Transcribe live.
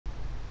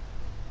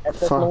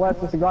Fuck.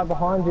 There's a guy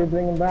behind you,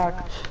 bring him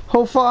back.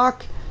 Oh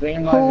fuck! Bring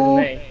him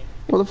over to me.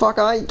 What the fuck,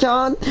 I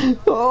can't!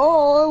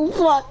 Oh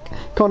fuck!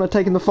 Connor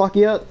taking the fuck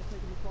out.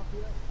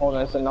 Oh,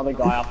 there's another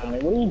guy after me.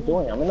 What are you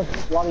doing? I'm in a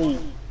bloody...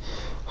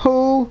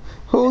 Oh,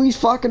 he's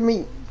fucking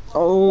me.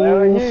 Oh.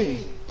 Where are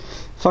you?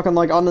 Fucking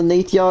like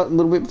underneath you, a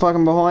little bit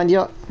fucking behind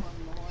you.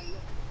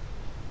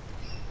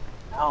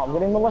 Oh, I'm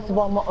getting molested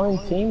by my own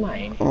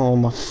teammate. Oh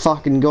my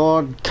fucking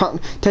god.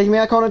 Take me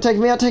out, Connor, take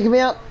me out, take me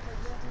out.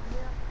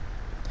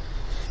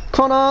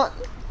 Connor!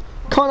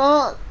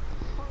 Connor!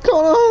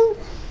 Connor!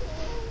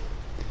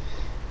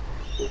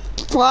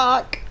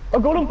 Fuck! I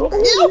got him! Oh,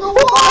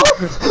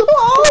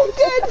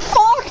 get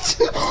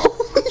fucked!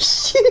 Holy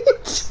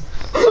shit!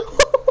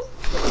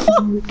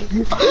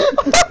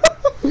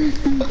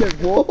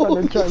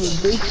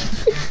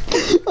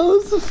 That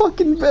was the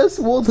fucking best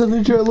War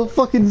Thunder trailer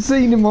fucking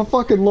seen in my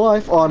fucking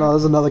life. Oh no,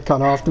 there's another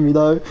cunt after me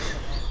though.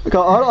 Like,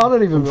 I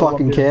don't even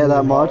fucking care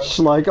that much.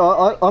 Like,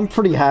 I'm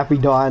pretty happy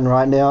dying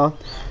right now.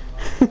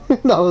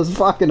 That was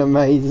fucking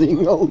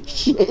amazing. Oh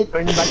shit.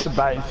 Bring him back to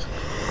base.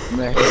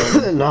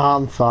 Nah,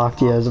 I'm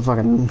fucked. Yeah, it's a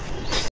fucking...